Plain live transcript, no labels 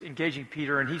engaging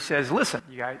Peter, and he says, listen,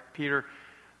 you guys, Peter,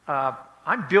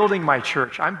 I'm building my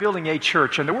church. I'm building a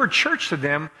church. And the word church to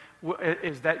them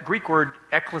is that Greek word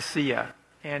ecclesia.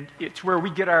 And it's where we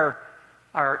get our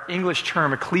English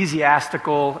term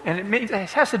ecclesiastical, and it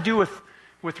has to do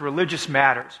with religious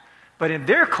matters. But in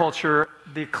their culture,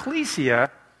 the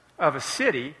ecclesia of a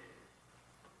city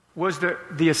was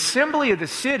the assembly of the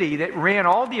city that ran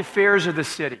all the affairs of the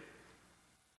city.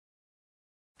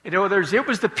 In other words, it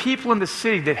was the people in the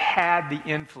city that had the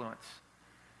influence.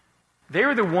 They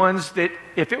were the ones that,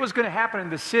 if it was going to happen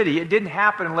in the city, it didn't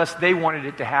happen unless they wanted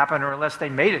it to happen or unless they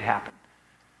made it happen.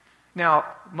 Now,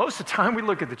 most of the time we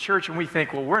look at the church and we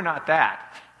think, well, we're not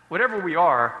that. Whatever we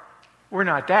are, we're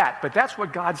not that. But that's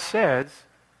what God says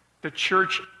the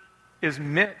church is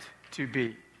meant to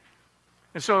be.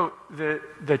 And so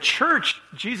the church,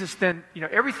 Jesus then,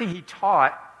 everything he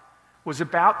taught was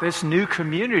about this new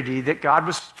community that God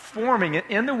was forming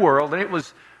in the world. And it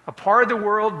was a part of the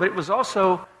world, but it was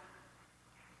also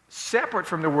separate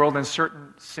from the world in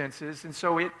certain senses. And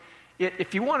so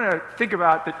if you want to think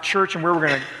about the church and where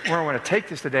we're going to take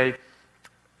this today,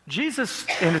 Jesus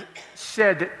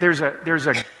said that there's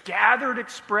a gathered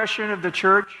expression of the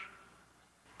church,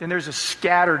 then there's a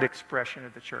scattered expression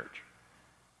of the church.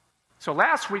 So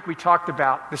last week we talked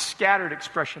about the scattered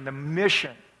expression, the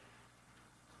mission.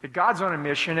 That God's on a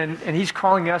mission, and he's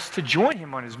calling us to join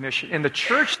him on his mission. And the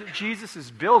church that Jesus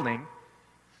is building,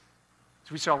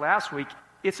 as we saw last week,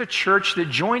 it's a church that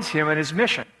joins him in his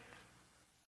mission.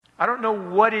 I don't know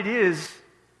what it is,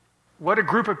 what a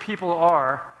group of people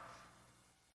are,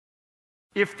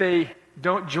 if they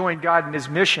don't join God in his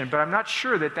mission, but I'm not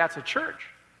sure that that's a church.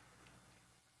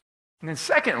 And then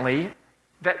secondly,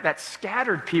 that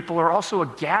scattered people are also a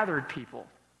gathered people.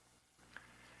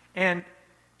 And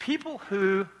people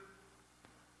who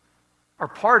are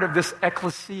part of this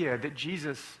ecclesia that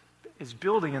Jesus is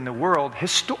building in the world,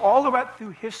 all about through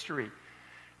history,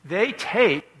 they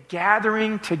take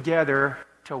gathering together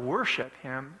to worship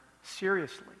him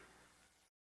seriously.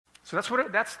 So that's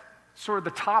sort of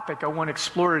the topic I want to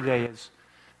explore today, is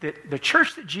that the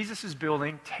church that Jesus is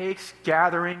building takes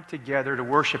gathering together to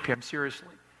worship him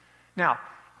seriously. Now,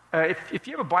 if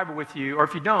you have a Bible with you, or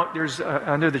if you don't, there's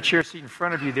under the chair seat in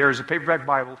front of you, there's a paperback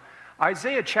Bible.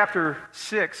 Isaiah chapter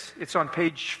 6, it's on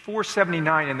page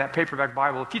 479 in that paperback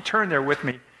Bible. If you turn there with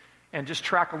me and just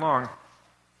track along,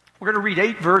 we're going to read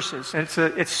 8 verses, and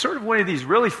it's sort of one of these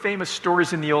really famous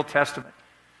stories in the Old Testament.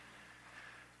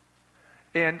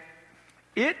 And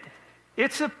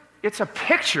it's a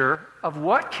picture of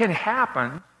what can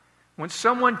happen when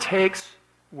someone takes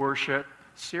worship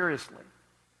seriously.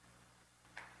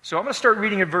 So I'm going to start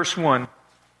reading at verse 1.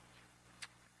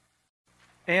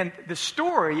 And the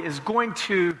story is going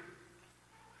to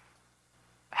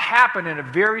happen in a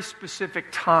very specific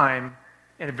time,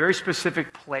 in a very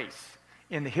specific place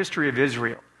in the history of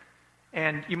Israel.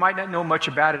 And you might not know much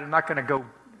about it. I'm not going to go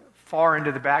far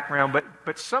into the background,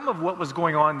 but some of what was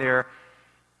going on there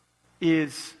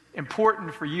is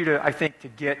important for you to, I think, to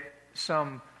get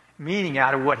some meaning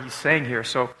out of what he's saying here.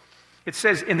 So it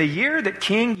says, in the year that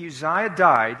King Uzziah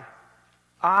died,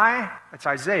 that's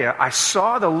Isaiah, I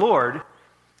saw the Lord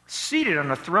seated on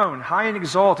a throne, high and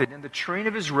exalted, and the train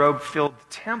of his robe filled the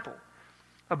temple.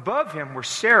 Above him were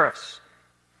seraphs,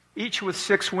 each with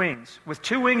 6 wings. With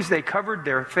 2 wings they covered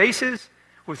their faces,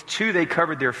 with 2 they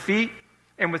covered their feet,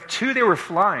 and with 2 they were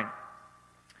flying.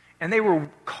 And they were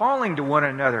calling to one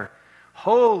another,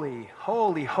 Holy,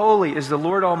 holy, holy is the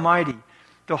Lord Almighty.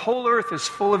 The whole earth is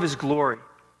full of his glory.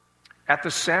 At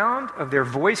the sound of their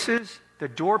voices, the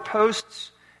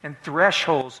doorposts and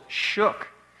thresholds shook,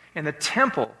 and the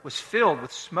temple was filled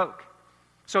with smoke.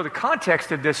 So the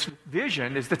context of this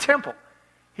vision is the temple.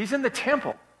 He's in the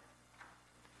temple.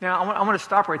 Now, I want to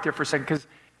stop right there for a second, because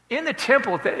in the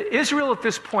temple, Israel at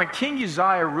this point, King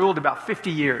Uzziah ruled about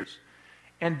 50 years.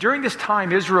 And during this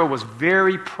time, Israel was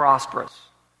very prosperous.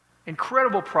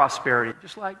 Incredible prosperity.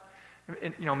 Just like,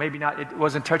 maybe not, it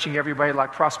wasn't touching everybody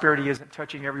like prosperity isn't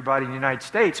touching everybody in the United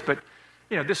States. But,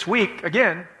 this week,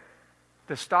 again,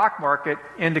 the stock market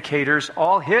indicators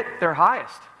all hit their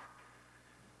highest.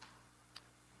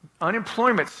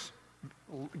 Unemployment's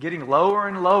getting lower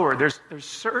and lower. There's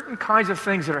certain kinds of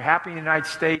things that are happening in the United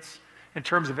States in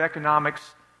terms of economics.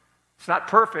 It's not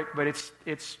perfect, but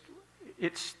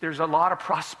there's a lot of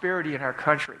prosperity in our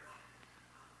country.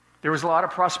 There was a lot of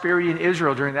prosperity in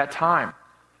Israel during that time.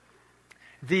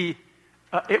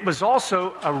 It was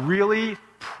also a really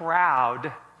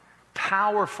proud,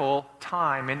 powerful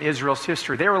time in Israel's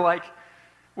history. They were like,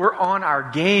 we're on our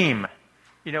game.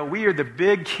 We are the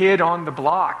big kid on the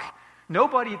block.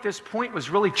 Nobody at this point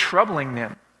was really troubling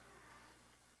them.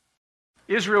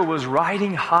 Israel was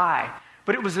riding high.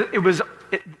 But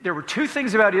there were two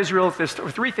things about Israel at this,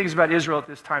 or three things about Israel at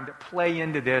this time that play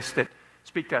into this, that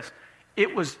speak to us.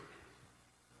 It was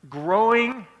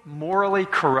growing morally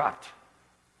corrupt.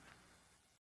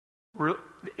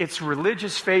 Its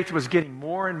religious faith was getting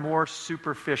more and more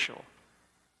superficial.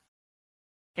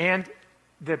 And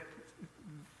the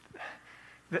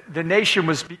nation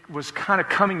was kind of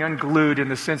coming unglued in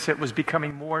the sense that it was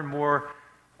becoming more and more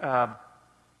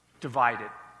divided.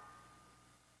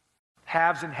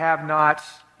 Haves and have-nots,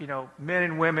 men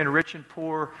and women, rich and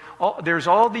poor. There's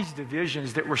all these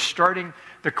divisions that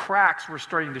the cracks were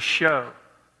starting to show.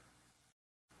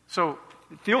 So,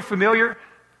 feel familiar?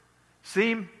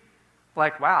 Seem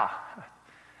like, wow,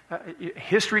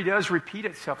 history does repeat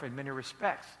itself in many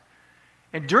respects.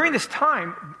 And during this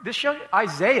time, this young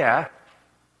Isaiah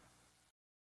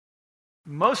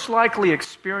most likely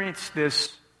experienced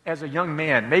this as a young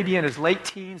man, maybe in his late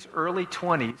teens, early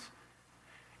 20s.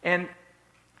 And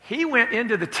he went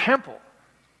into the temple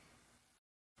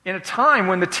in a time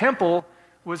when the temple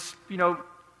was,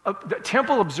 the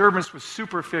temple observance was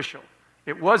superficial.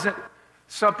 It wasn't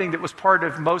something that was part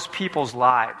of most people's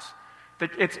lives.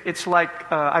 It's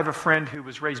like, I have a friend who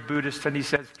was raised Buddhist, and he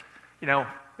says,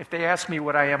 if they ask me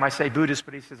what I am, I say Buddhist,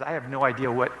 but he says, I have no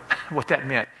idea what that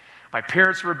meant. My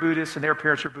parents were Buddhists, and their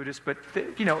parents were Buddhists, but,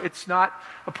 it's not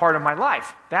a part of my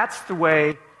life. That's the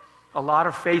way a lot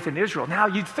of faith in Israel. Now,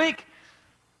 you'd think,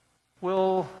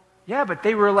 well, yeah, but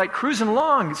they were like cruising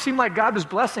along. It seemed like God was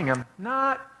blessing them.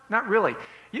 Not really.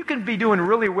 You can be doing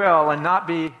really well and not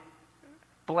be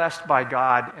blessed by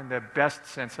God in the best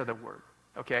sense of the word,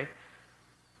 okay?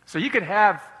 So you can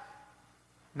have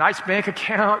nice bank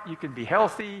account, you can be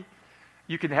healthy,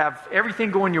 you can have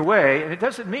everything going your way, and it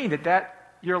doesn't mean that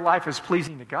your life is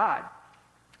pleasing to God.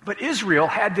 But Israel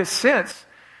had this sense.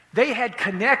 They had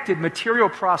connected material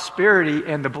prosperity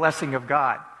and the blessing of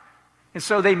God. And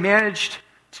so they managed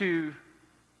to,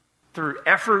 through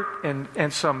effort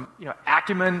and some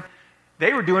acumen,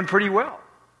 they were doing pretty well.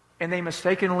 And they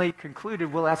mistakenly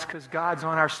concluded, well, that's because God's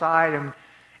on our side.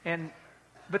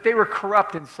 But they were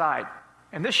corrupt inside.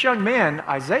 And this young man,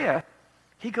 Isaiah,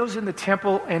 he goes in the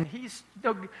temple and he's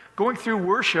going through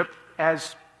worship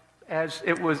as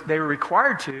they were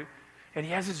required to, and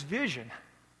he has this vision.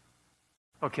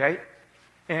 Okay?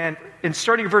 And in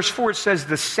starting verse 4, it says,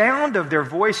 the sound of their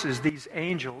voices, these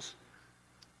angels,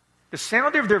 the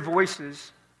sound of their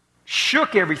voices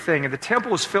shook everything, and the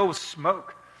temple was filled with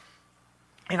smoke.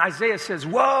 And Isaiah says,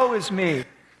 woe is me,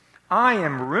 I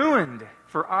am ruined,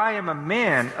 for I am a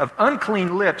man of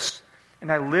unclean lips,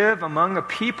 and I live among a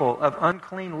people of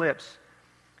unclean lips.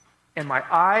 And my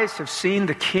eyes have seen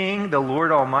the King, the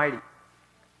Lord Almighty.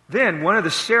 Then one of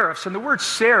the seraphs, and the word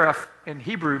seraph in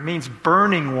Hebrew means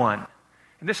burning one.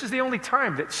 And this is the only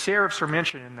time that seraphs are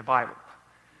mentioned in the Bible.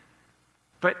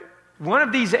 But one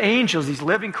of these angels, these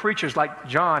living creatures like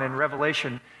John in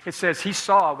Revelation, it says he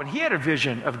saw, when he had a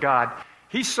vision of God,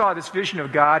 he saw this vision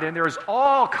of God, and there was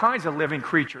all kinds of living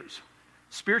creatures,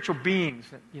 spiritual beings,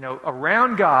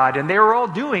 around God, and they were all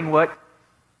doing what,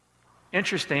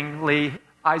 interestingly,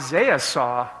 Isaiah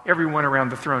saw everyone around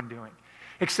the throne doing.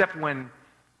 Except when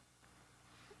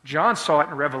John saw it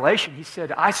in Revelation, he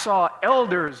said, I saw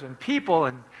elders and people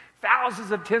and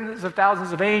thousands of tens of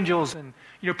thousands of angels and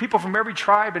people from every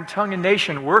tribe and tongue and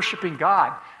nation worshiping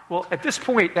God. Well, at this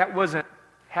point, that wasn't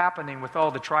happening with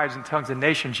all the tribes and tongues and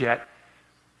nations yet.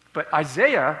 But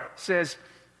Isaiah says,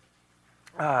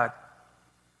 one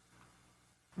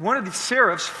of the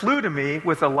seraphs flew to me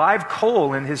with a live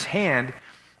coal in his hand,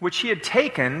 which he had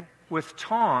taken with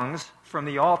tongs from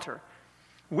the altar.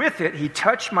 With it, he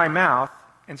touched my mouth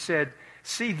and said,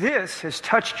 see, this has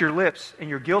touched your lips, and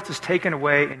your guilt is taken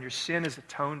away, and your sin is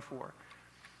atoned for.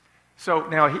 So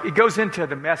now he goes into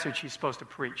the message he's supposed to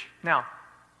preach. Now,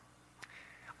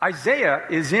 Isaiah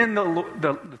is in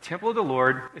the temple of the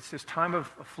Lord. It's this time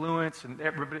of affluence,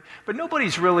 but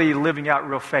nobody's really living out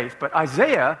real faith. But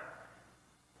Isaiah,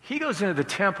 he goes into the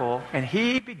temple, and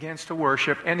he begins to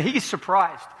worship, and he's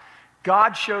surprised.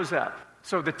 God shows up.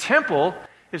 So the temple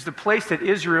is the place that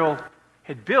Israel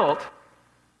had built.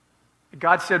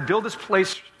 God said, build this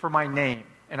place for my name,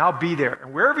 and I'll be there.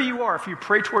 And wherever you are, if you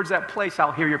pray towards that place,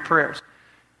 I'll hear your prayers.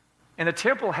 And the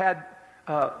temple had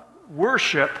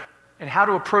worship and how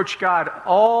to approach God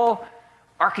all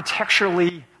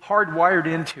architecturally hardwired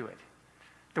into it.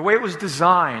 The way it was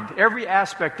designed, every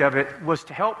aspect of it was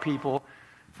to help people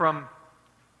from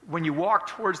when you walked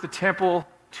towards the temple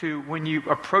to when you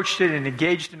approached it and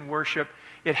engaged in worship.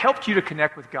 It helped you to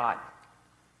connect with God.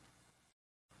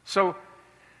 So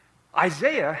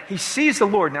Isaiah, he sees the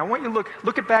Lord. Now I want you to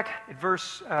look back at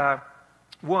verse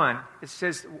 1, it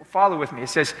says, follow with me. It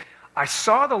says, I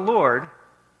saw the Lord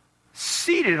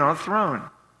seated on a throne,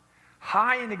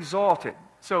 high and exalted.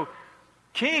 So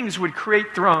kings would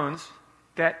create thrones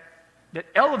that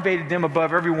elevated them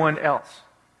above everyone else.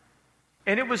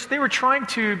 And they were trying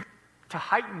to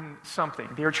heighten something.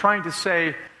 They were trying to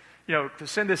say, to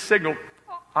send this signal,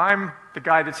 I'm the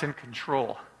guy that's in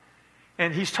control.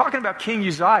 And he's talking about King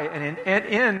Uzziah. And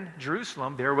in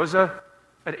Jerusalem, there was an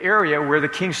area where the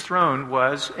king's throne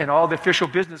was, and all the official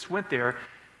business went there.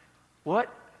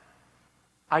 What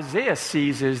Isaiah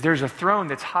sees is there's a throne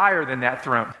that's higher than that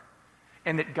throne,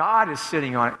 and that God is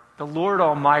sitting on it, the Lord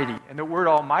Almighty. And the word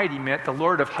Almighty meant the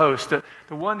Lord of hosts,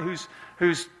 the one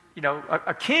who's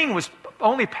a king was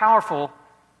only powerful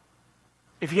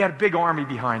if he had a big army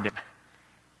behind him.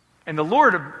 And the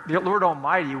Lord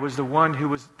Almighty was the one who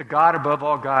was the God above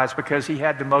all gods because he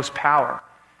had the most power.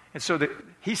 And so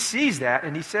he sees that,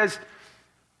 and he says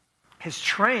his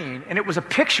train, and it was a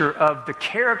picture of the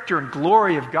character and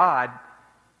glory of God,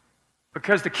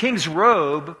 because the king's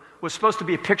robe was supposed to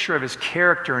be a picture of his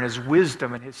character and his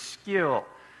wisdom and his skill.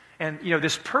 And,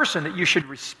 this person that you should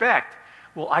respect.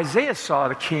 Well, Isaiah saw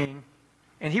the king,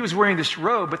 and he was wearing this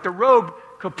robe, but the robe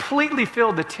completely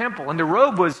filled the temple. And the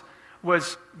robe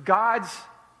was God's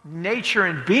nature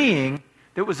and being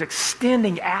that was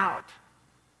extending out.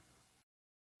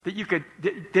 That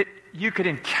you could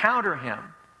encounter him,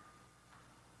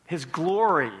 his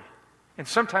glory. And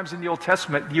sometimes in the Old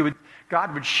Testament,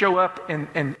 God would show up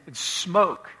and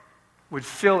smoke would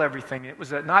fill everything. It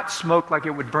was not smoke like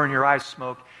it would burn your eyes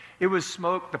smoke. It was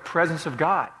smoke, the presence of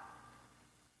God.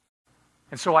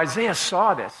 And so Isaiah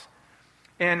saw this.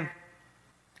 And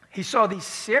he saw these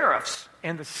seraphs.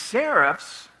 And the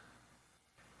seraphs,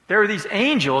 there were these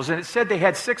angels, and it said they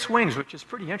had 6 wings, which is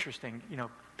pretty interesting,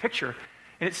 picture.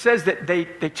 And it says that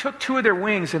they took 2 of their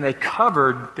wings and they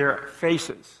covered their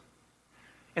faces.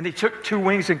 And they took 2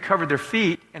 wings and covered their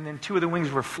feet, and then 2 of the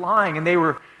wings were flying, and they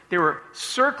were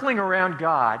circling around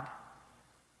God,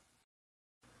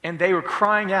 and they were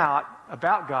crying out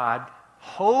about God,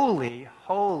 holy,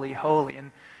 holy, holy.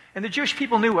 And the Jewish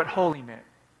people knew what holy meant.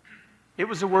 It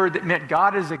was a word that meant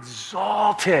God is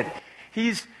exalted.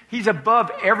 He's above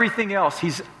everything else.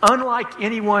 He's unlike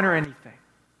anyone or anything.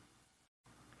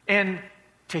 And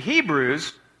to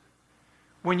Hebrews,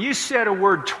 when you said a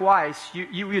word twice,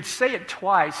 you would say it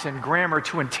twice in grammar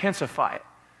to intensify it.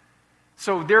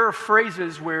 So there are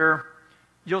phrases where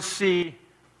you'll see,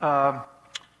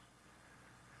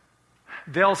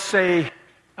 they'll say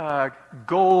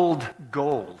gold,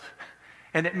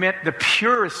 and it meant the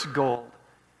purest gold.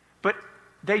 But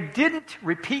they didn't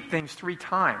repeat things 3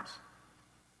 times.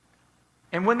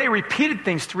 And when they repeated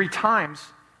things 3 times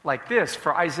like this,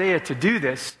 for Isaiah to do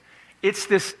this,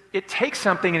 it takes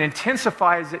something and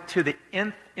intensifies it to the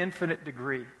infinite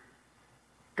degree.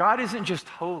 God isn't just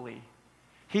holy.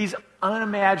 He's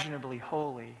unimaginably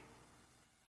holy.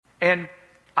 And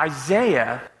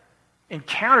Isaiah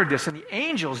encountered this, and the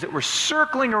angels that were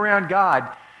circling around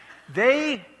God,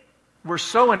 they were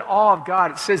so in awe of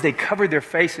God, it says they covered their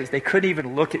faces. They couldn't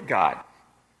even look at God.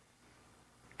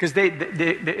 Because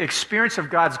the experience of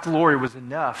God's glory was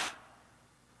enough.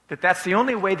 That's the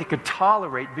only way they could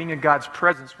tolerate being in God's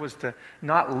presence was to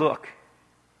not look.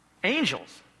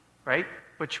 Angels, right?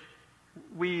 Which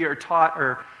we are taught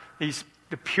are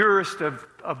the purest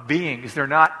of beings. They're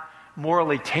not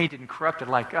morally tainted and corrupted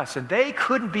like us. And they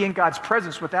couldn't be in God's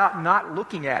presence without not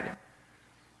looking at him.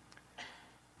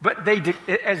 But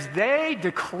as they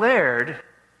declared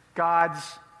God's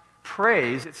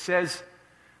praise, it says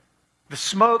the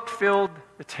smoke filled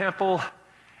the temple,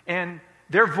 and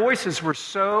their voices were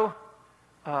so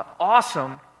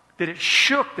awesome that it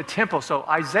shook the temple. So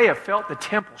Isaiah felt the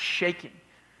temple shaking.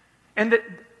 And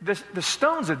the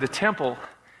stones of the temple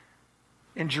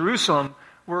in Jerusalem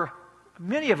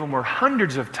many of them were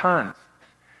hundreds of tons.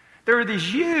 There were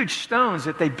these huge stones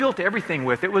that they built everything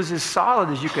with. It was as solid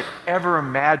as you could ever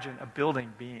imagine a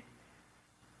building being.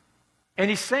 And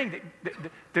he's saying that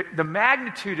the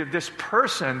magnitude of this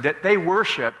person that they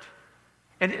worshipped,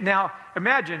 and now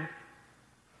imagine,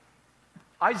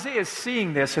 Isaiah is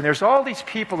seeing this, and there's all these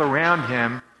people around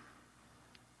him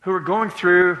who are going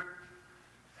through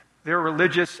their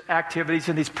religious activities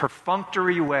in these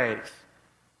perfunctory ways.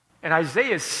 And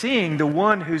Isaiah is seeing the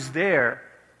one who's there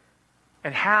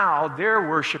and how they're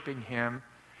worshiping him.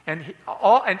 And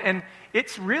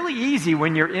it's really easy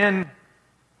when you're in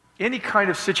any kind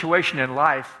of situation in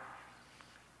life,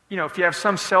 if you have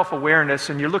some self-awareness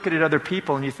and you're looking at other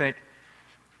people and you think,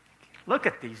 look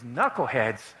at these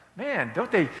knuckleheads. Man,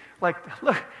 don't they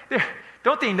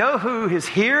know who is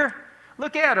here?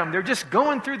 Look at them. They're just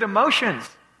going through the motions.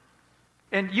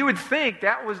 And you would think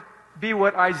that would be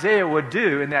what Isaiah would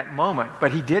do in that moment,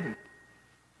 but he didn't.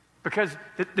 Because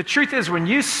the truth is, when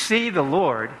you see the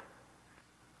Lord,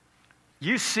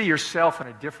 you see yourself in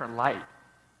a different light.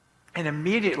 And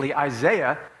immediately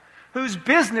Isaiah, whose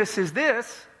business is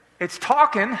this, it's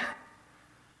talking,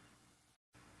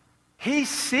 he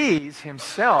sees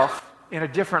himself in a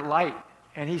different light.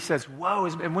 And he says, woe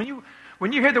is me. And when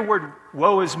you hear the word,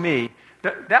 woe is me,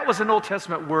 that was an Old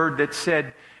Testament word that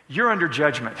said, you're under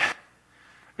judgment.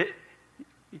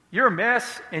 You're a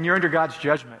mess, and you're under God's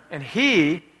judgment. And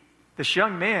he, this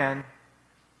young man,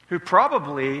 who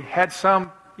probably had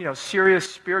some, serious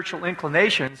spiritual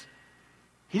inclinations,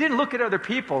 he didn't look at other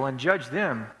people and judge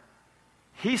them.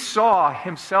 He saw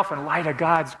himself in light of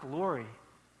God's glory.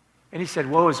 And he said,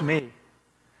 woe is me.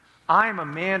 I am a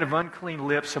man of unclean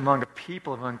lips among a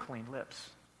people of unclean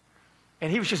lips.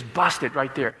 And he was just busted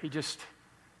right there. He just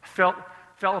fell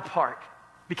apart,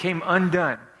 became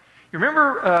undone. You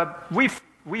remember,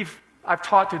 I've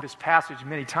taught through this passage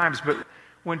many times, but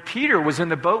when Peter was in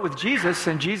the boat with Jesus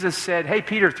and Jesus said, hey,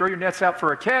 Peter, throw your nets out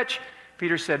for a catch.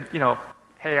 Peter said,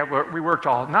 hey, we worked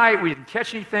all night. We didn't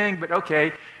catch anything, but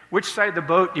okay, which side of the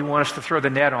boat do you want us to throw the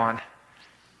net on?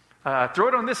 Throw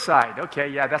it on this side. Okay,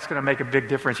 yeah, that's going to make a big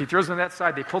difference. He throws it on that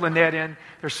side. They pull the net in.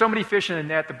 There's so many fish in the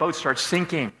net, the boat starts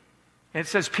sinking. And it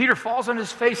says, Peter falls on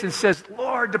his face and says,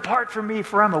 Lord, depart from me,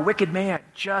 for I'm a wicked man,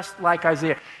 just like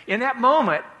Isaiah. In that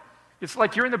moment, it's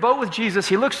like you're in the boat with Jesus.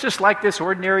 He looks just like this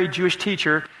ordinary Jewish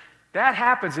teacher. That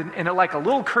happens, and like a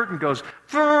little curtain goes,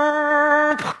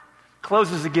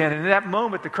 closes again. And in that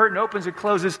moment, the curtain opens and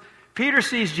closes. Peter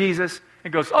sees Jesus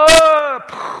and goes,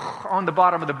 oh, on the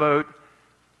bottom of the boat.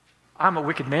 I'm a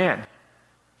wicked man.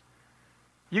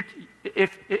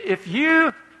 If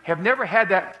you have never had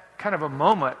that kind of a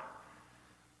moment,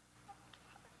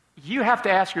 you have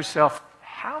to ask yourself,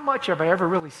 how much have I ever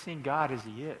really seen God as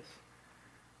he is?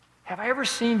 Have I ever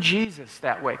seen Jesus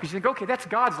that way? Because you think, okay, that's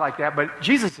God's like that, but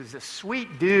Jesus is a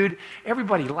sweet dude.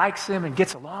 Everybody likes him and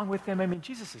gets along with him. I mean,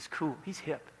 Jesus is cool. He's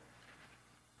hip.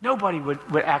 Nobody would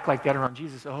act like that around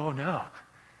Jesus. Oh, no.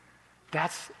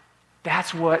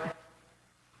 That's what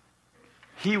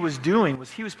he was doing, was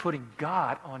he was putting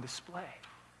God on display.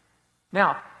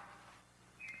 Now,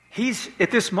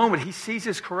 at this moment, he sees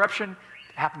his corruption.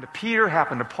 It happened to Peter,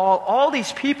 happened to Paul. All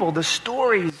these people, the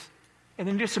stories, and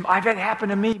then just I've had it happen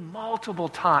to me multiple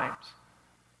times.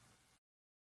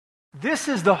 This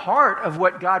is the heart of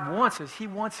what God wants, is he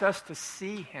wants us to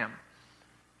see him.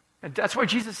 And that's why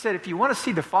Jesus said, if you want to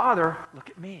see the Father, look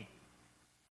at me.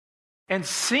 And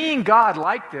seeing God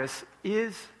like this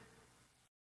is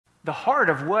the heart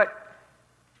of what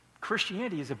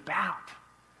Christianity is about.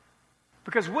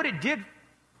 Because what it did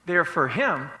there for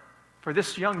him, for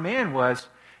this young man, was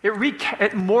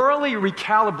it morally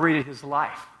recalibrated his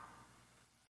life.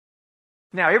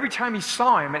 Now, every time he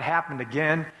saw him, it happened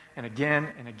again and again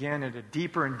and again at a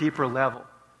deeper and deeper level.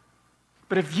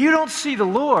 But if you don't see the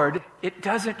Lord, it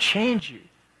doesn't change you.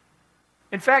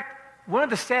 In fact, one of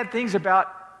the sad things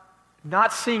about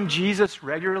not seeing Jesus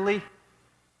regularly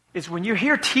is when you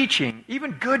hear teaching,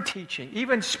 even good teaching,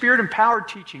 even Spirit-empowered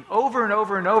teaching, over and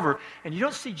over and over, and you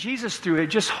don't see Jesus through it, it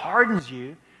just hardens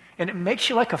you, and it makes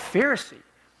you like a Pharisee.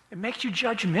 It makes you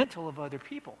judgmental of other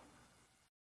people.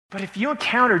 But if you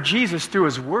encounter Jesus through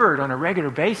his word on a regular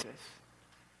basis,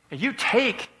 and you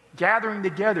take gathering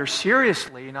together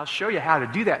seriously, and I'll show you how to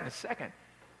do that in a second,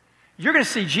 you're going to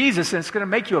see Jesus, and it's going to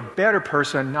make you a better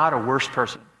person, not a worse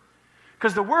person.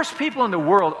 Because the worst people in the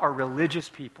world are religious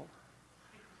people.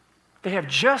 They have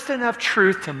just enough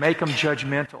truth to make them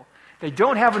judgmental. They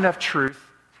don't have enough truth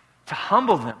to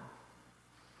humble them.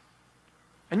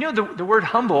 And the word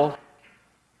humble,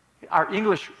 our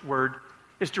English word,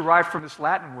 is derived from this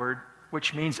Latin word,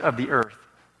 which means of the earth.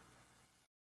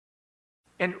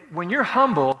 And when you're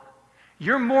humble,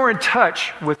 you're more in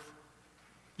touch with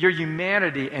your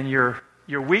humanity and your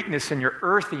weakness and your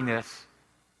earthiness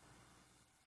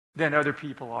than other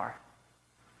people are.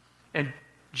 And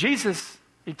Jesus,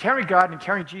 encountering God and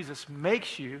encountering Jesus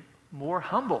makes you more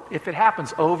humble if it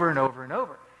happens over and over and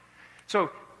over.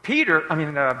 So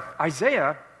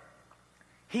Isaiah,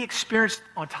 he experienced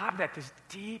on top of that this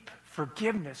deep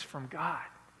forgiveness from God.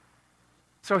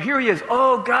 So here he is,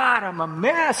 oh God, I'm a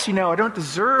mess, I don't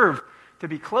deserve to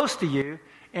be close to you.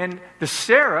 And the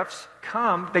seraphs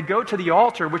come, they go to the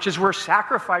altar, which is where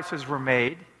sacrifices were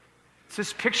made. It's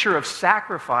this picture of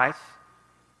sacrifice.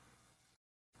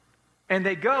 And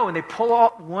they go and they pull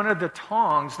out one of the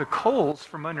tongs, the coals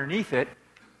from underneath it,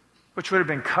 which would have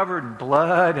been covered in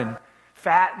blood and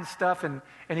fat and stuff. And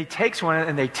he takes one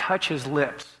and they touch his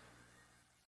lips.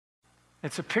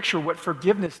 It's a picture of what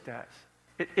forgiveness does.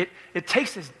 It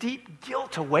takes this deep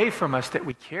guilt away from us that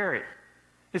we carry.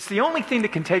 It's the only thing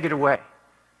that can take it away.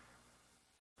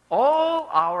 All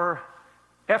our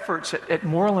efforts at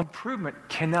moral improvement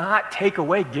cannot take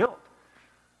away guilt.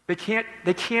 They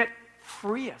can't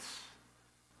free us.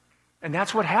 And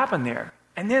that's what happened there.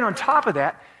 And then on top of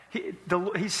that,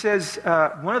 he says,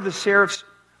 one of the seraphs,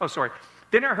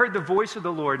 Then I heard the voice of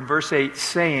the Lord in verse 8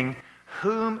 saying,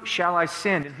 whom shall I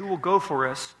send and who will go for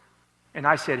us? And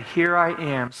I said, here I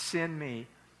am, send me.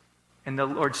 And the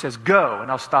Lord says, go,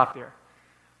 and I'll stop there.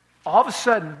 All of a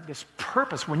sudden, this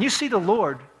purpose, when you see the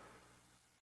Lord,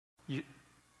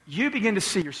 you begin to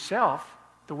see yourself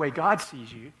the way God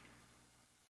sees you.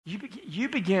 You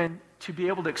begin to be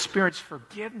able to experience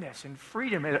forgiveness and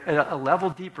freedom at a level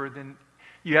deeper than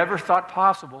you ever thought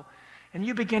possible. And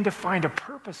you begin to find a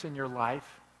purpose in your life.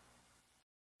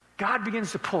 God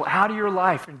begins to pull out of your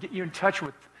life and get you in touch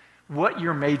with what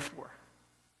you're made for.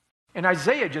 And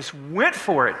Isaiah just went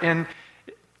for it. And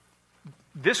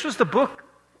this was the book.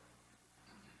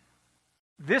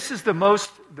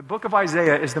 The book of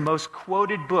Isaiah is the most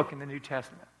quoted book in the New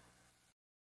Testament.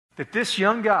 That this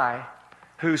young guy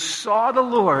who saw the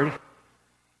Lord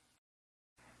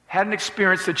had an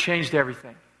experience that changed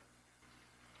everything.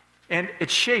 And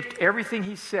it shaped everything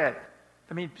he said.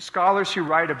 I mean, scholars who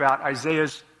write about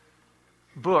Isaiah's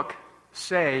book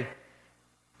say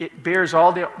it bears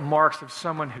all the marks of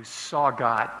someone who saw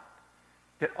God.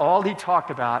 That all he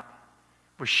talked about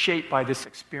was shaped by this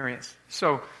experience.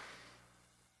 So,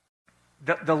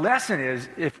 the lesson is,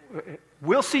 if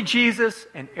we'll see Jesus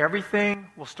and everything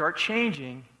will start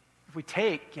changing if we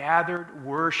take gathered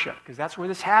worship, because that's where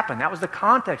this happened. That was the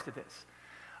context of this.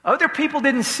 Other people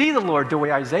didn't see the Lord the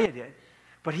way Isaiah did,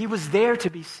 but he was there to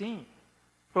be seen.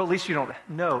 Well, at least you don't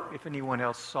know if anyone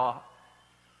else saw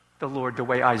the Lord the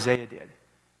way Isaiah did.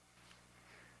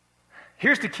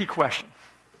 Here's the key question.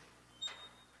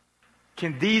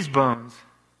 Can these bones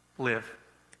live?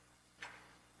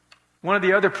 One of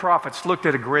the other prophets looked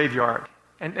at a graveyard,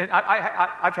 and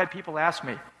I've had people ask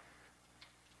me,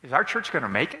 is our church going to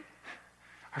make it?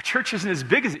 Our church isn't as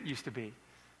big as it used to be.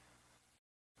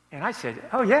 And I said,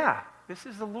 oh yeah, this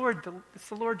is the Lord. It's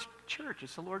the Lord's church.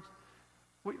 It's the Lord's.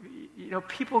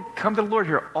 People come to the Lord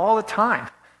here all the time.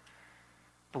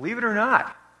 Believe it or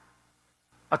not.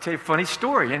 I'll tell you a funny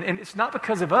story, and it's not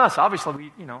because of us.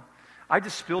 Obviously, I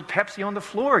just spilled Pepsi on the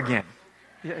floor again.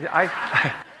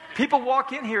 People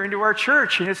walk in here into our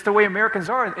church, and it's the way Americans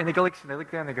are, and they look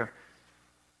down and they go,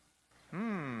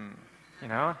 and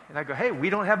I go, hey, we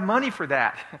don't have money for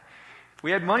that. If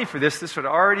we had money for this would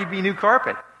already be new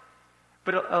carpet.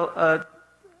 But a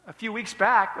few weeks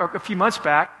back, or a few months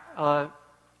back,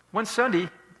 one Sunday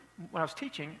when I was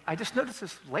teaching, I just noticed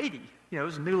this lady, it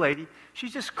was a new lady,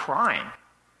 she's just crying.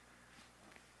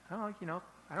 I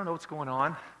don't know what's going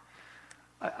on.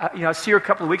 I see her a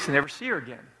couple of weeks and never see her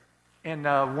again. And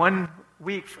 1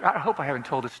 week, I hope I haven't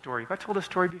told this story. Have I told this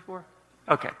story before?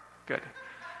 Okay, good.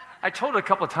 I told it a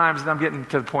couple of times, and I'm getting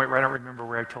to the point where I don't remember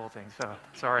where I told things, so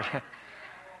sorry.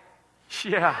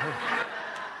 Yeah.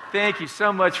 Thank you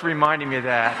so much for reminding me of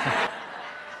that.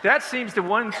 That seems the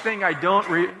one thing I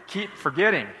don't keep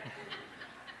forgetting.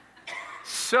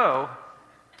 So,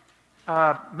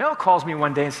 Mel calls me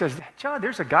one day and says, John,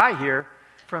 there's a guy here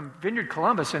from Vineyard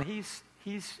Columbus, and he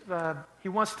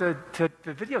wants to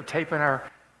videotape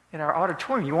in our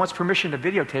auditorium. He wants permission to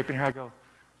videotape in here. I go, do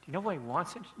you know what he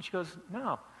wants? And she goes,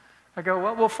 no. I go,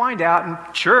 well, we'll find out, and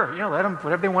sure, let them,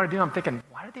 whatever they want to do. I'm thinking,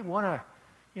 why do they want to,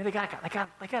 they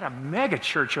got a mega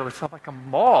church over stuff like a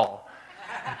mall.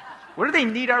 What do they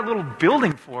need our little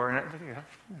building for? And I think,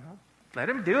 let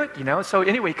him do it, So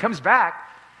anyway, he comes back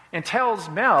and tells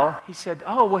Mel, he said,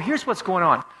 oh, well, here's what's going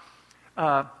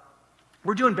on.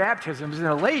 We're doing baptisms, and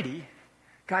a lady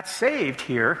got saved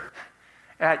here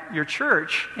at your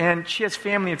church, and she has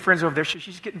family and friends over there, so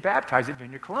she's getting baptized at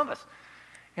Vineyard Columbus.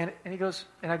 And he goes,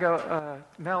 and I go,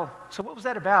 Mel, so what was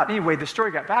that about? Anyway, the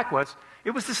story got back was,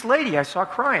 it was this lady I saw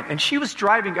crying, and she was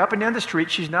driving up and down the street.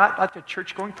 She's not like a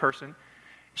church-going person.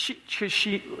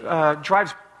 She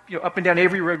drives up and down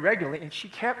Avery Road regularly, and she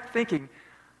kept thinking,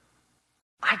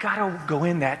 I got to go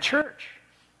in that church.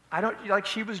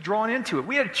 She was drawn into it.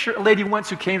 We had a lady once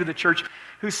who came to the church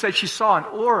who said she saw an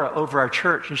aura over our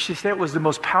church, and she said it was the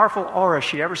most powerful aura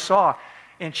she ever saw,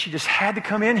 and she just had to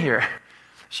come in here.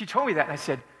 She told me that, and I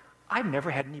said, I've never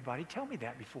had anybody tell me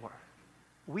that before.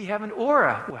 We have an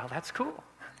aura. Well, that's cool.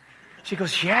 She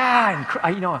goes, yeah, and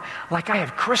I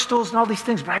have crystals and all these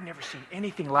things, but I've never seen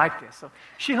anything like this. So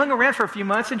she hung around for a few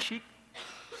months, and she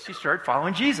started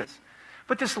following Jesus.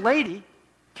 But this lady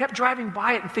kept driving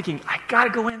by it and thinking, I got to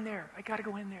go in there. I got to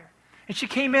go in there. And she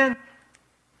came in,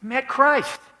 met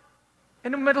Christ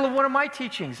in the middle of one of my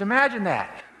teachings. Imagine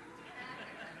that.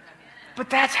 But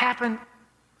that's happened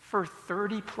for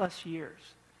 30 plus years.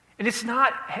 And it's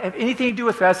not have anything to do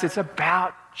with us. It's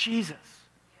about Jesus.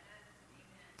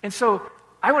 And so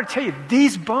I want to tell you,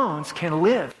 these bones can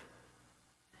live.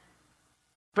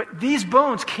 But these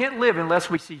bones can't live unless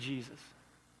we see Jesus.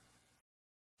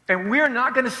 And we're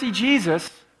not going to see Jesus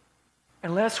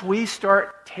unless we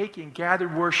start taking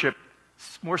gathered worship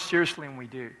more seriously than we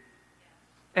do.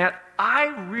 And I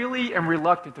really am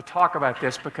reluctant to talk about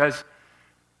this because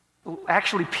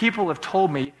actually people have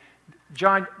told me,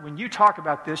 John, when you talk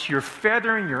about this, you're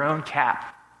feathering your own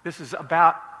cap. This is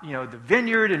about, the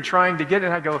vineyard and trying to get it.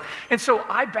 And I go, and so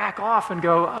I back off and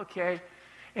go, okay.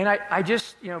 And I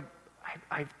just,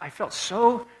 I felt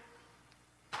so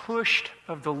pushed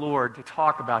of the Lord to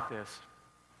talk about this.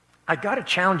 I got to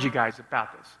challenge you guys about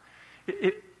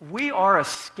this. We are a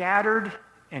scattered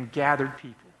and gathered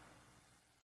people.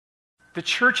 The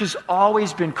church has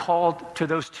always been called to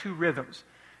those two rhythms.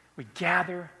 We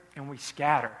gather and we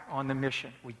scatter on the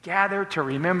mission. We gather to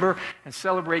remember and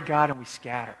celebrate God, and we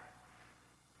scatter.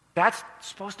 That's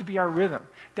supposed to be our rhythm.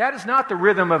 That is not the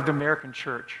rhythm of the American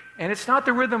church, and it's not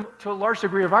the rhythm to a large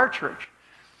degree of our church.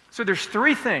 So there's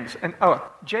three things. And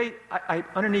Jay,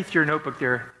 underneath your notebook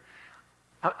there,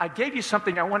 I gave you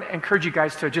something. I want to encourage you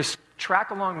guys to just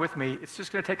track along with me. It's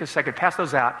just going to take a second. Pass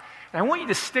those out. And I want you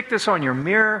to stick this on your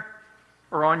mirror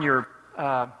or on your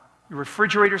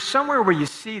refrigerator, somewhere where you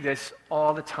see this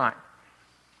all the time.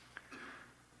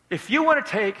 If you want to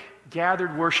take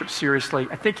gathered worship seriously,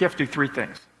 I think you have to do three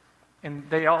things. And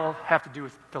they all have to do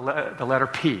with the letter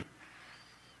P,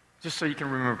 just so you can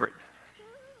remember it.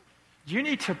 You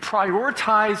need to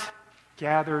prioritize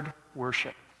gathered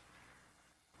worship.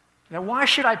 Now, why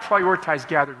should I prioritize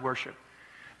gathered worship?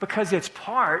 Because it's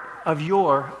part of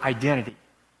your identity.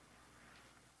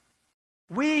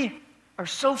 We are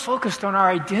so focused on our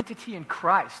identity in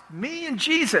Christ, me and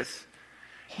Jesus.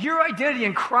 Your identity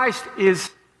in Christ is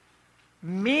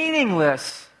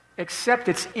meaningless except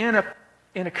it's in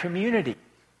a community.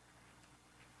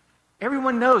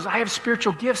 Everyone knows I have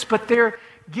spiritual gifts, but they're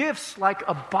gifts like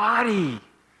a body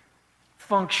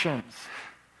functions.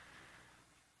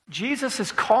 Jesus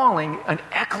is calling an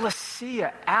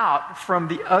ecclesia out from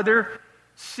the other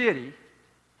city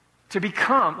to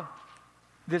become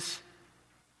this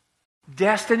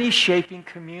destiny-shaping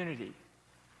community.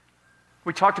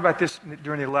 We talked about this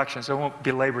during the election, so I won't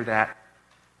belabor that.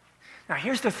 Now,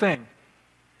 here's the thing.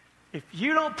 If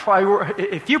you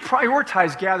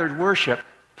prioritize gathered worship,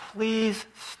 please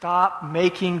stop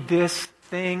making this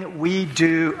thing we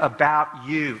do about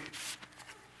you. Do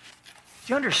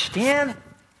you understand?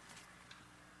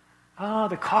 Oh,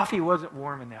 the coffee wasn't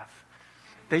warm enough.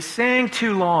 They sang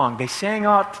too long. They sang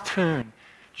out of tune.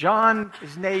 John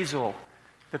is nasal.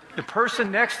 The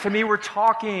person next to me were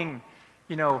talking.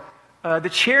 The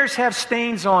chairs have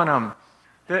stains on them.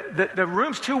 The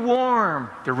room's too warm.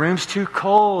 The room's too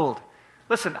cold.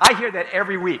 Listen, I hear that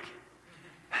every week.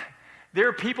 There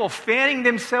are people fanning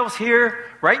themselves here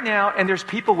right now, and there's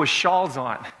people with shawls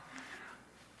on.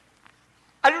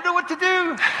 I don't know what to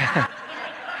do.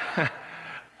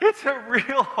 It's a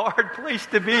real hard place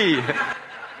to be.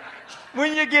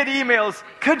 When you get emails,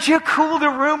 could you cool the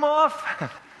room off?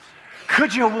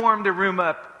 Could you warm the room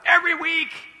up? Every week.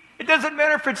 It doesn't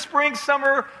matter if it's spring,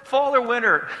 summer, fall, or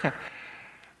winter.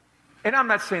 And I'm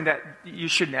not saying that you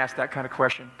shouldn't ask that kind of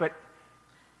question, but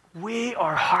we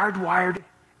are hardwired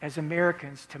as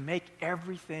Americans to make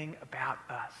everything about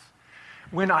us.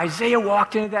 When Isaiah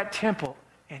walked into that temple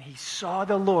and he saw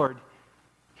the Lord,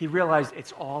 he realized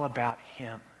it's all about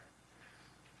him.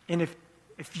 And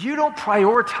if you don't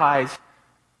prioritize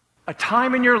a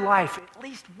time in your life, at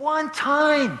least one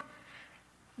time,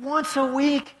 once a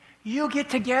week, you get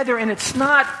together and it's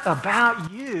not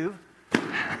about you,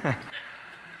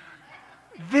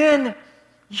 then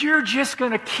you're just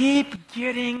going to keep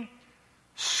getting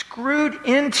screwed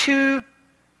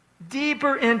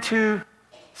deeper into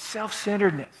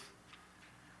self-centeredness.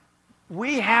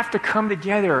 We have to come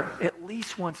together at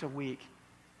least once a week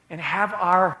and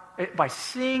by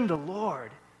seeing the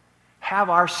Lord, have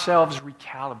ourselves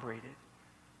recalibrated.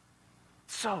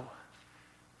 So,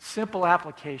 simple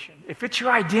application. If it's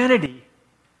your identity,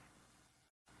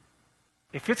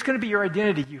 if it's going to be your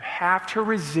identity, you have to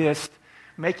resist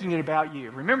making it about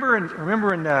you. Remember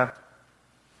in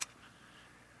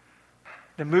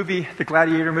the movie, the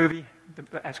Gladiator movie,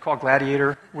 it's called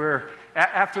Gladiator, where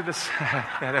after this,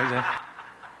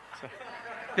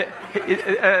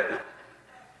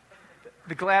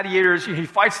 the gladiators, he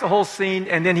fights the whole scene,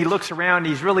 and then he looks around, and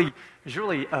he's really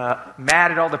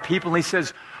mad at all the people, and he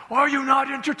says, Are you not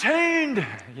entertained?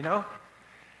 You know?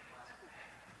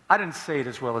 I didn't say it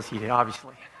as well as he did,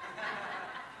 obviously.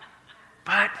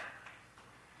 But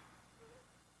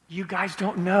you guys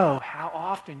don't know how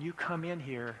often you come in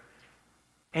here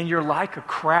and you're like a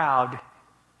crowd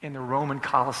in the Roman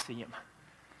Colosseum.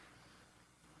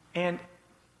 And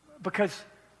because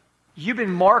you've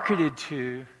been marketed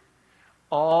to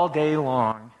all day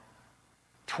long,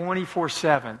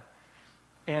 24/7,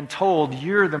 and told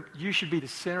you should be the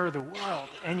center of the world,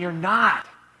 and you're not.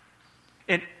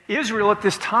 And Israel at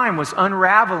this time was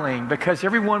unraveling because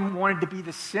everyone wanted to be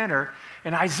the center.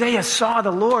 And Isaiah saw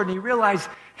the Lord and he realized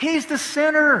he's the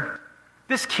center.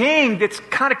 This king that's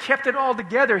kind of kept it all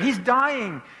together, he's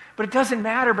dying. But it doesn't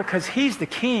matter because he's the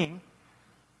king.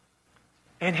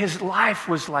 And his life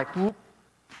was like, whoop.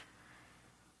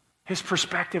 His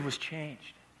perspective was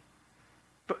changed.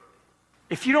 But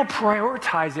if you don't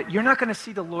prioritize it, you're not going to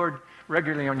see the Lord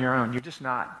regularly on your own. You're just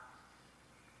not.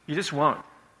 You just won't.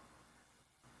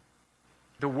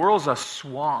 The world's a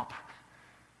swamp.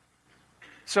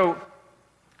 So,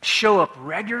 show up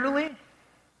regularly.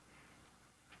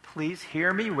 Please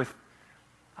hear me with,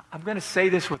 I'm going to say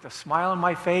this with a smile on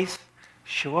my face.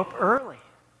 Show up early.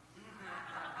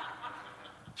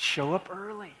 Show up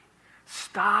early.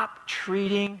 Stop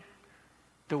treating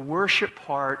the worship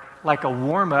part like a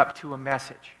warm-up to a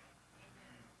message.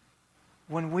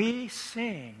 When we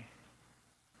sing,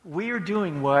 we are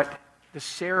doing what the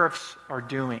seraphs are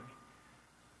doing.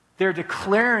 They're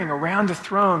declaring around the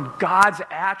throne God's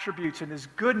attributes and His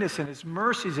goodness and His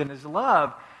mercies and His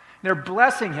love. And they're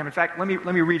blessing Him. In fact, let me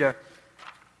read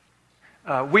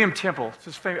William Temple.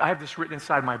 I have this written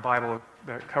inside my Bible,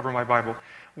 the cover of my Bible.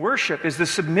 Worship is the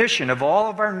submission of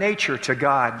all of our nature to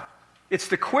God. It's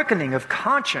the quickening of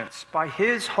conscience by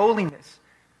His holiness,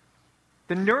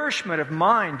 the nourishment of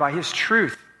mind by His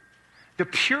truth, the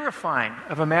purifying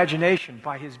of imagination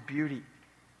by His beauty,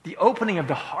 the opening of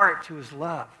the heart to His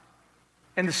love,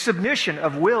 and the submission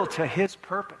of will to His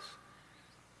purpose.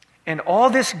 And all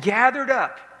this gathered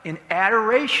up in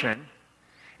adoration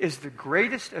is the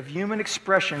greatest of human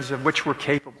expressions of which we're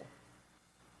capable.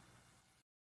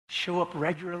 Show up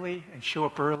regularly and show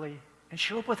up early and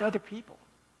show up with other people.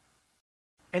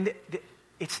 And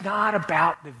it's not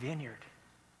about the vineyard.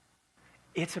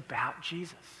 It's about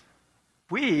Jesus.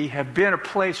 We have been a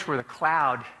place where the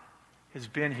cloud has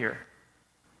been here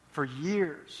for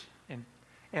years.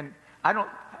 And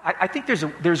I think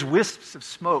there's wisps of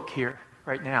smoke here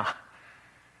right now.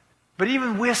 But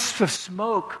even wisps of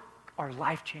smoke are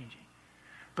life-changing.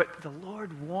 But the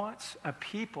Lord wants a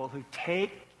people who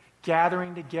take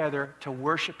gathering together to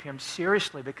worship Him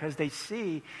seriously because they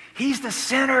see He's the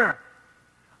center.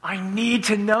 I need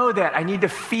to know that. I need to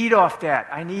feed off that.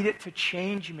 I need it to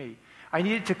change me. I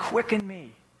need it to quicken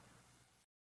me.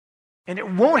 And it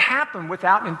won't happen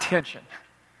without intention.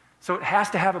 So it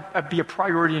has to be a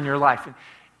priority in your life. And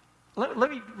let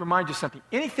me remind you something.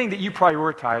 Anything that you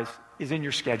prioritize is in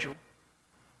your schedule.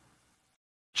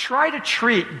 Try to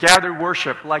treat gathered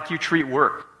worship like you treat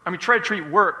work. Try to treat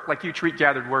work like you treat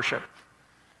gathered worship.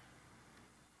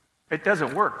 It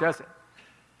doesn't work, does it?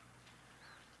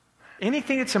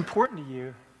 Anything that's important to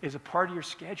you is a part of your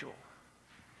schedule.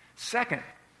 Second,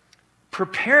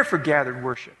 prepare for gathered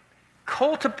worship.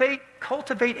 Cultivate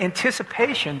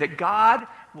anticipation that God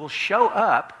will show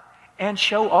up and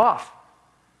show off.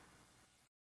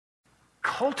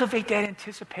 Cultivate that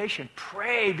anticipation.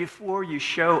 Pray before you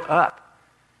show up.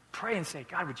 Pray and say,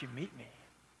 God, would you meet me?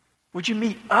 Would you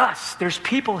meet us? There's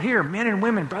people here, men and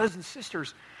women, brothers and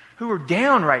sisters, who are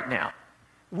down right now.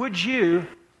 Would you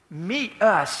meet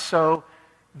us so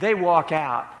they walk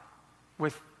out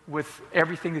with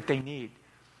everything that they need?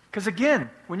 Because again,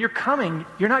 when you're coming,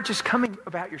 you're not just coming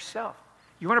about yourself.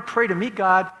 You want to pray to meet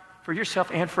God for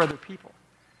yourself and for other people.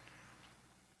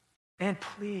 And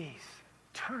please,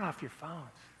 turn off your phones.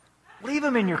 Leave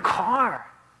them in your car.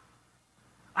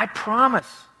 I promise.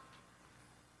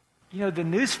 The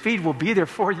news feed will be there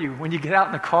for you when you get out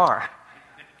in the car.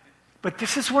 But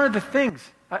this is one of the things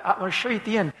I want to show you at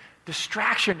the end.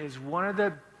 Distraction is one of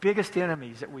the biggest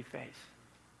enemies that we face.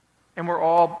 And we're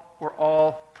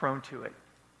all prone to it.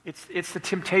 It's the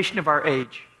temptation of our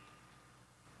age.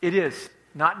 It is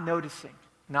not noticing,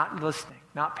 not listening,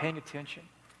 not paying attention,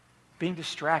 being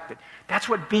distracted. That's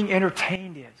what being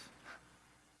entertained is.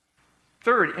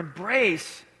 Third,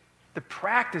 embrace the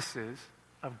practices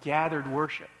of gathered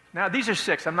worship. Now, these are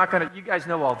 6. You guys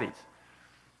know all these.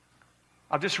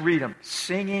 I'll just read them.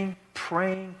 Singing,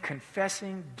 praying,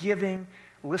 confessing, giving,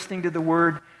 listening to the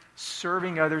Word,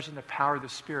 serving others in the power of the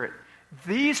Spirit.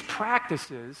 These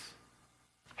practices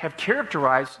have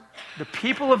characterized the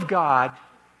people of God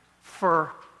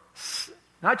for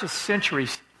not just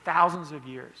centuries, thousands of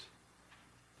years.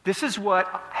 This is what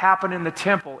happened in the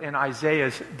temple in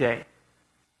Isaiah's day.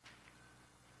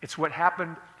 It's what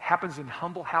happens in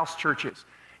humble house churches,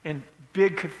 in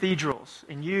big cathedrals,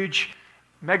 in huge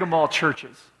mega mall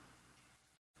churches.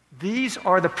 These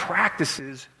are the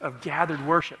practices of gathered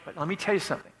worship. But let me tell you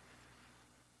something.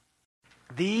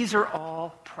 These are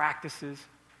all practices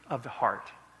of the heart.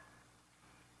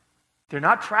 They're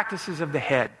not practices of the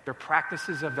head. They're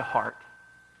practices of the heart.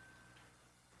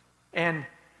 And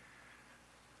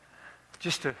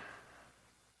just to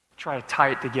try to tie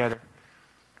it together,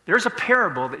 there's a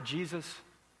parable that Jesus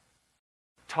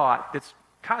taught that's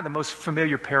kind of the most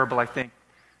familiar parable, I think,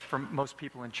 for most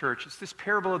people in church. It's this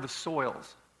parable of the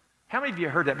soils. How many of you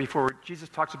have heard that before? Where Jesus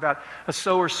talks about a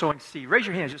sower sowing seed. Raise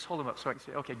your hands, just hold them up so I can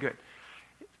see. Okay, good.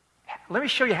 Let me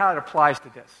show you how it applies to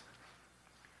this.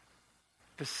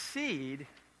 The seed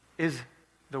is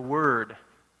the word.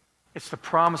 It's the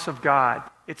promise of God.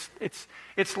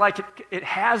 It's like it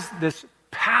has this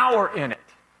power in it.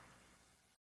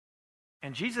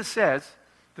 And Jesus says,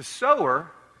 the sower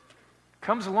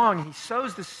comes along and he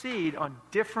sows the seed on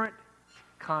different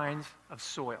kinds of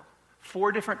soil.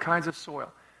 4 different kinds of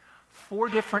soil. 4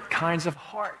 different kinds of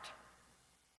heart.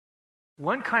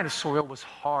 One kind of soil was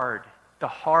hard, the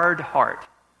hard heart.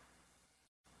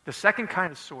 The second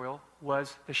kind of soil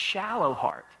was the shallow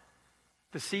heart.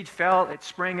 The seed fell, it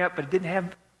sprang up, but it didn't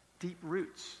have deep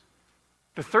roots.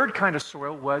 The third kind of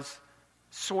soil was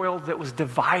soil that was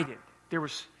divided. There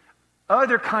was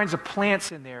other kinds of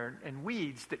plants in there and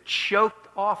weeds that choked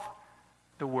off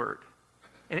the word,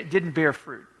 and it didn't bear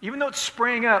fruit. Even though it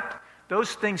sprang up,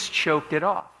 those things choked it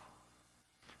off.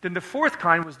 Then the fourth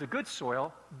kind was the good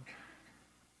soil,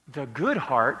 the good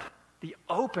heart, the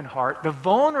open heart, the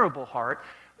vulnerable heart.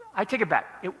 I take it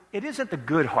back. It isn't the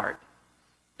good heart.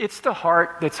 It's the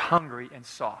heart that's hungry and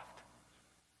soft.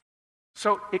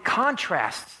 So it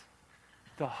contrasts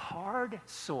the hard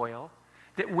soil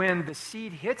that when the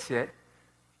seed hits it,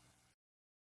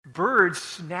 birds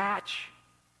snatch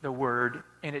the word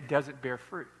and it doesn't bear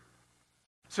fruit.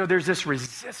 So there's this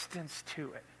resistance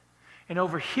to it. And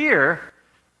over here,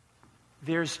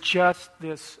 there's just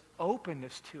this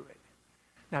openness to it.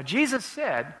 Now, Jesus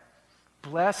said,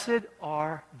 blessed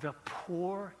are the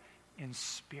poor in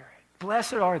spirit.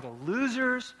 Blessed are the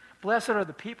losers. Blessed are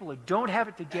the people who don't have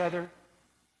it together.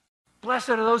 Blessed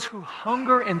are those who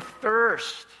hunger and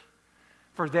thirst,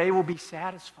 for they will be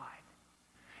satisfied.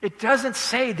 It doesn't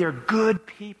say they're good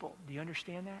people. Do you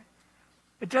understand that?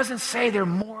 It doesn't say they're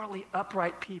morally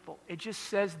upright people. It just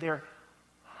says they're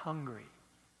hungry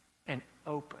and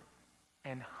open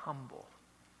and humble.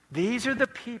 These are the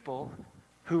people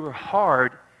who are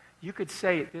hard. You could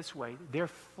say it this way. They're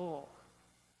full.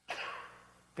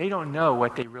 They don't know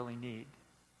what they really need.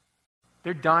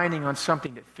 They're dining on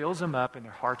something that fills them up and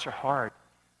their hearts are hard.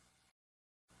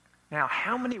 Now,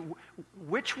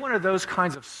 which one of those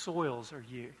kinds of soils are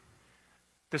you?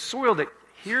 The soil that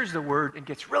hears the word and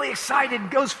gets really excited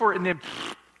and goes for it and then,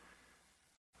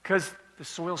 because the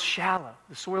soil's shallow.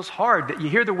 The soil's hard, that you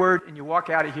hear the word and you walk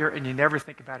out of here and you never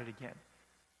think about it again.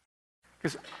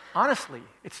 Because honestly,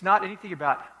 it's not anything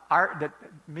about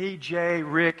me, Jay,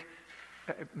 Rick,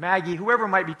 Maggie, whoever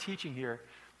might be teaching here.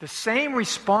 The same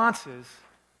responses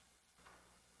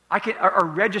are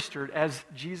registered as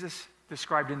Jesus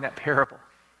described in that parable.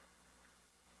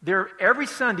 Every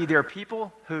Sunday, there are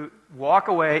people who walk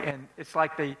away and it's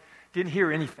like they didn't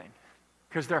hear anything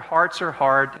because their hearts are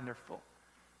hard and they're full.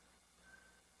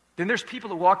 Then there's people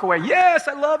who walk away, yes,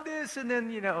 I love this, and then,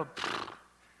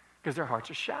 because their hearts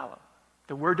are shallow.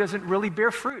 The word doesn't really bear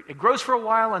fruit. It grows for a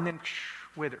while and then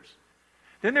withers.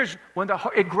 Then there's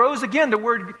it grows again, the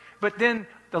word, but then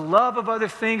the love of other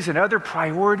things and other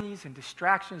priorities and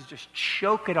distractions just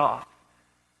choke it off.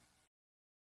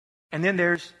 And then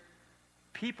there's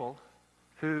people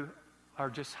who are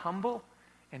just humble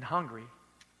and hungry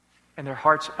and their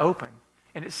hearts open.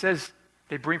 And it says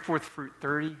they bring forth fruit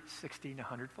 30, 60, and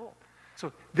 100-fold.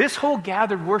 So this whole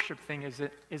gathered worship thing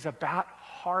is about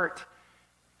heart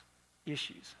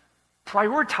issues.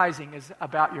 Prioritizing is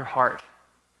about your heart.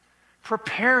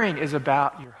 Preparing is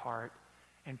about your heart.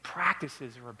 And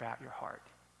practices are about your heart.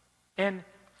 And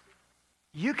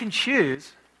you can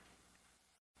choose,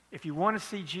 if you want to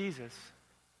see Jesus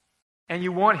and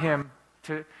you want him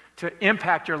to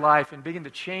impact your life and begin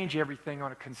to change everything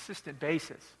on a consistent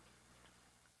basis,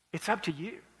 it's up to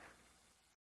you.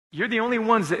 You're the only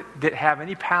ones that have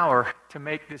any power to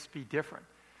make this be different.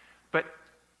 But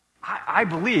I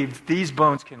believe these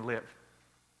bones can live.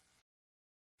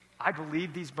 I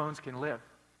believe these bones can live.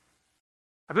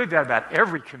 I believe that about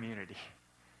every community.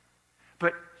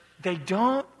 But they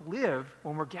don't live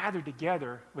when we're gathered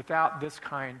together without this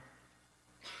kind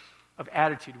of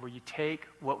attitude where you take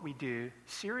what we do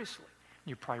seriously.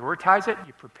 You prioritize it,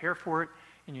 you prepare for it,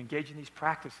 and you engage in these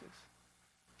practices.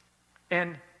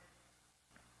 And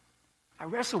I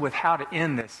wrestle with how to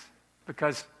end this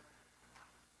because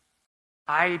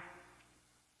I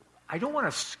don't want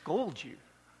to scold you.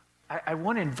 I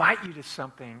want to invite you to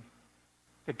something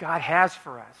that God has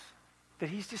for us, that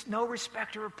he's just no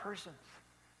respecter of persons.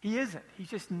 He isn't. He's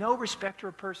just no respecter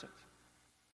of persons.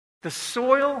 The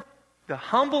soil, the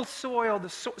humble soil,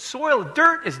 soil,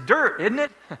 dirt is dirt, isn't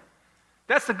it?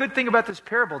 That's the good thing about this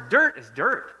parable. Dirt is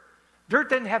dirt. Dirt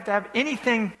doesn't have to have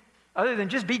anything other than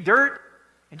just be dirt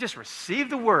and just receive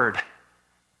the word.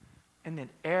 And then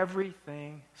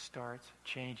everything starts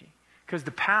changing. Because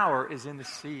the power is in the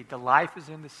seed. The life is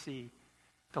in the seed.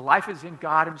 The life is in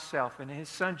God himself. And his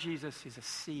son Jesus is a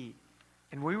seed.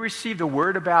 And we receive the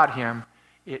word about him,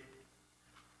 it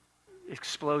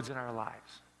explodes in our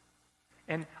lives.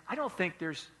 And I don't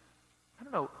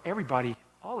know everybody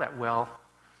all that well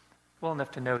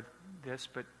enough to know this,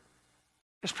 but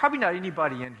there's probably not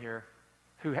anybody in here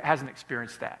who hasn't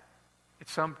experienced that at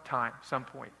some time, some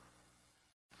point.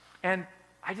 And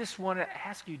I just want to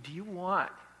ask you, do you want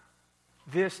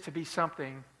this to be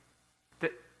something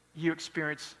that you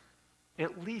experience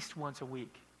at least once a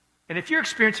week? And if you're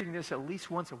experiencing this at least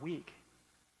once a week,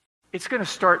 it's going to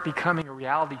start becoming a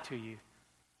reality to you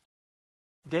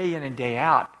day in and day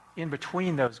out in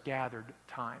between those gathered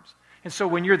times. And so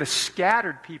when you're the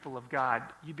scattered people of God,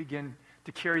 you begin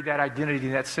to carry that identity,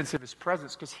 that sense of his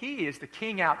presence, because he is the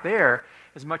king out there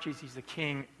as much as he's the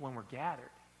king when we're gathered.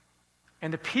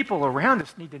 And the people around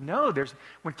us need to know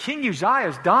when King Uzziah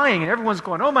is dying and everyone's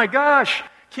going, oh my gosh,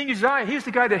 King Uzziah, he's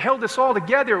the guy that held us all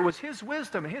together. It was his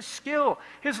wisdom and his skill,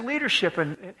 his leadership.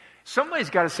 And somebody's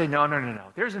got to say,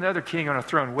 no. There's another king on a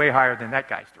throne way higher than that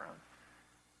guy's throne.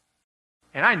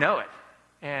 And I know it.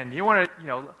 And you want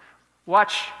to,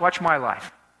 watch my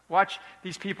life. Watch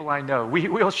these people I know.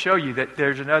 We'll show you that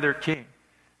there's another king.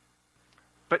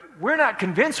 But we're not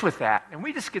convinced with that. And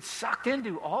we just get sucked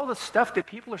into all the stuff that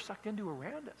people are sucked into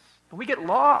around us. And we get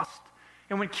lost.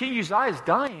 And when King Uzziah is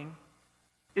dying,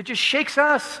 it just shakes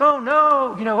us. Oh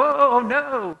no, oh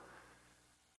no.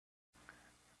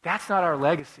 That's not our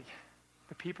legacy.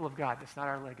 The people of God, that's not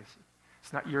our legacy.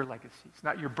 It's not your legacy. It's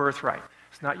not your birthright.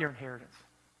 It's not your inheritance.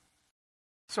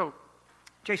 So,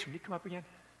 Jason, will you come up again?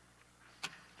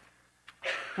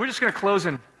 We're just going to close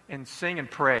and sing and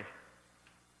pray.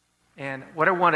 And what I want